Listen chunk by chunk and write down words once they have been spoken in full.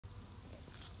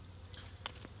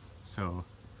So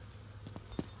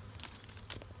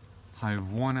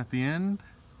hive 1 at the end.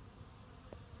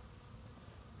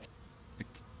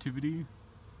 Activity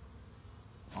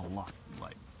a lot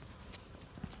light.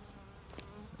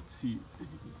 Let's see if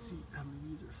you can see how many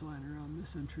bees are flying around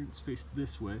this entrance faced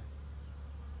this way.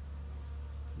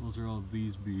 Those are all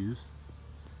these bees,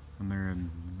 and they're in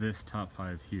this top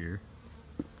hive here.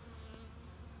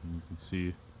 And you can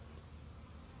see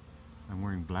I'm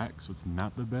wearing black, so it's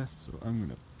not the best, so I'm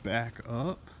gonna back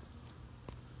up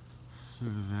so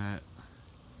that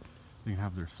they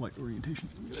have their flight orientation.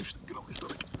 I'm gonna actually get on my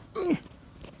stomach. Ugh.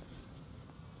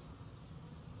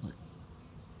 Like,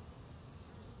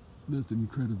 that's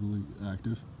incredibly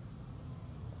active.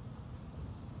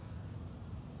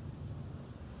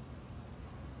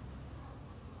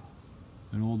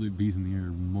 And all the bees in the air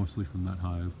are mostly from that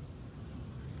hive.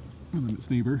 And then its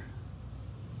neighbor.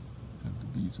 Have the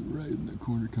bees right in that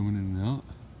corner coming in and out.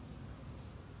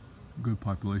 Good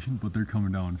population, but they're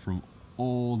coming down from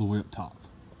all the way up top.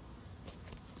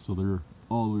 So they're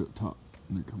all the way up top,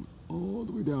 and they're coming all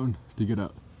the way down to get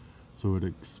out. So I'd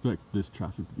expect this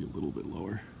traffic to be a little bit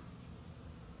lower.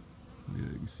 Yeah,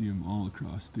 you can see them all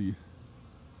across the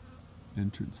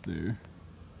entrance there.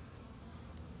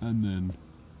 And then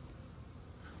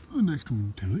the next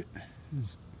one to it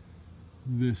is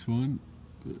this one.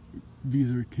 Bees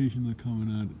are occasionally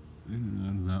coming out in and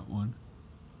out of that one.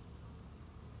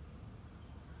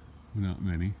 Not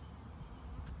many.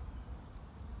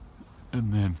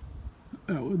 And then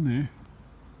that one there.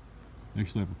 I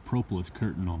actually have a propolis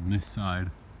curtain on this side,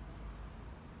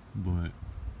 but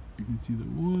you can see that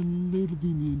one little bee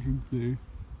in the entrance there.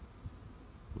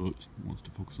 Oh, it just wants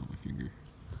to focus on my finger.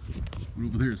 But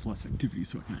over there is less activity,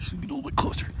 so I can actually get a little bit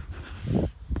closer.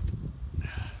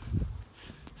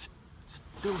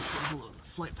 Still stable on the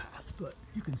flight path, but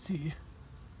you can see,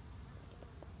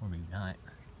 or maybe not.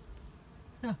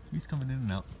 Yeah, he's coming in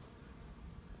and out.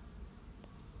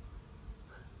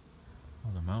 That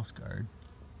was a mouse guard,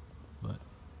 but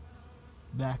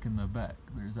back in the back,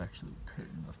 there's actually a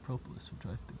curtain of propolis, which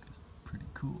I think is pretty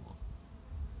cool.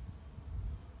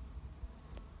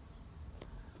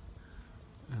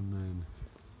 And then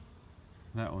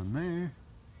that one there,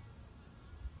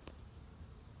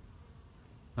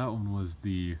 that one was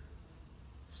the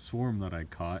swarm that I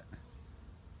caught.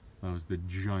 That was the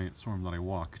giant swarm that I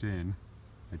walked in,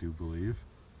 I do believe.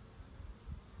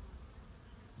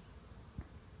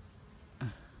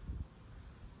 That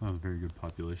was a very good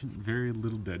population. Very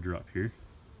little dead drop here.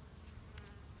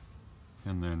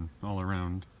 And then all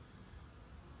around,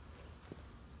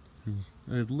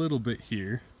 there's a little bit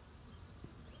here.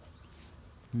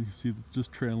 You can see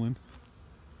just trailing.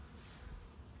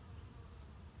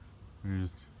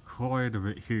 There's quite a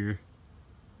bit here,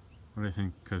 but I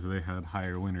think because they had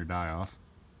higher winter die-off,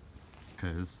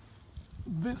 because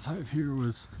this hive here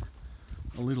was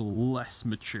a little less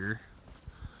mature.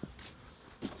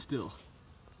 But still,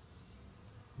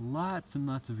 lots and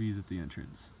lots of bees at the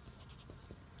entrance.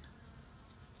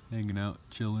 Hanging out,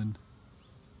 chilling.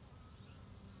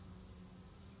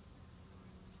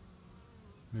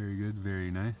 Very good,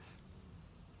 very nice.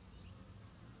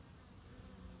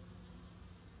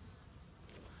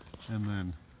 And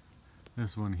then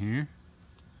this one here,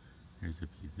 there's a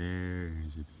bee there,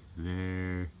 there's a bee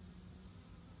there,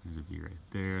 there's a bee right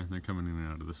there, and they're coming in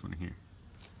and out of this one here.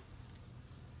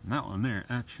 And that one there,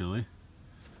 actually,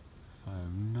 if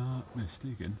I'm not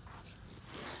mistaken,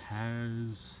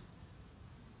 has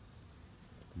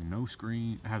no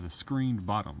screen, has a screened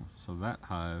bottom, so that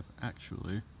hive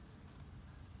actually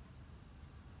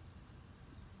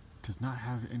does not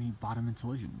have any bottom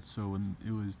insulation. So when it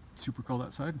was super cold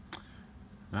outside,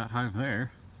 that hive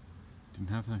there didn't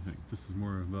have anything. This is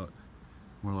more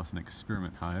or less an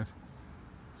experiment hive.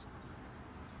 It's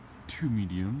 2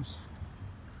 mediums.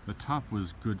 The top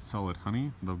was good solid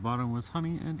honey, the bottom was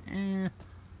honey and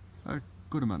a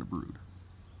good amount of brood.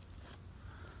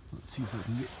 Let's see if I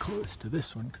can get close to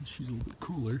this one because she's a little bit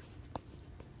cooler.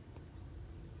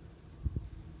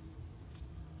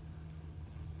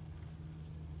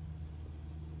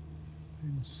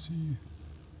 And see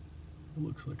what it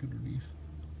looks like underneath.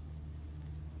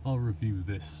 I'll review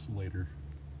this later.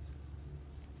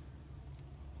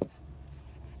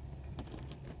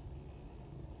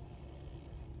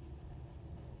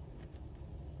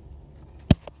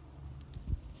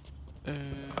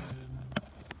 And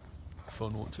my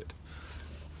phone won't fit.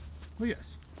 Well,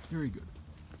 yes, very good.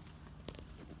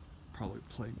 Probably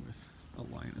playing with a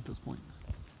lion at this point.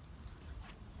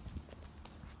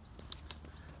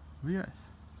 But yes,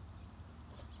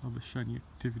 all the shiny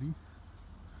activity.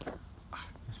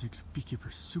 This makes a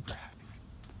beekeeper super happy.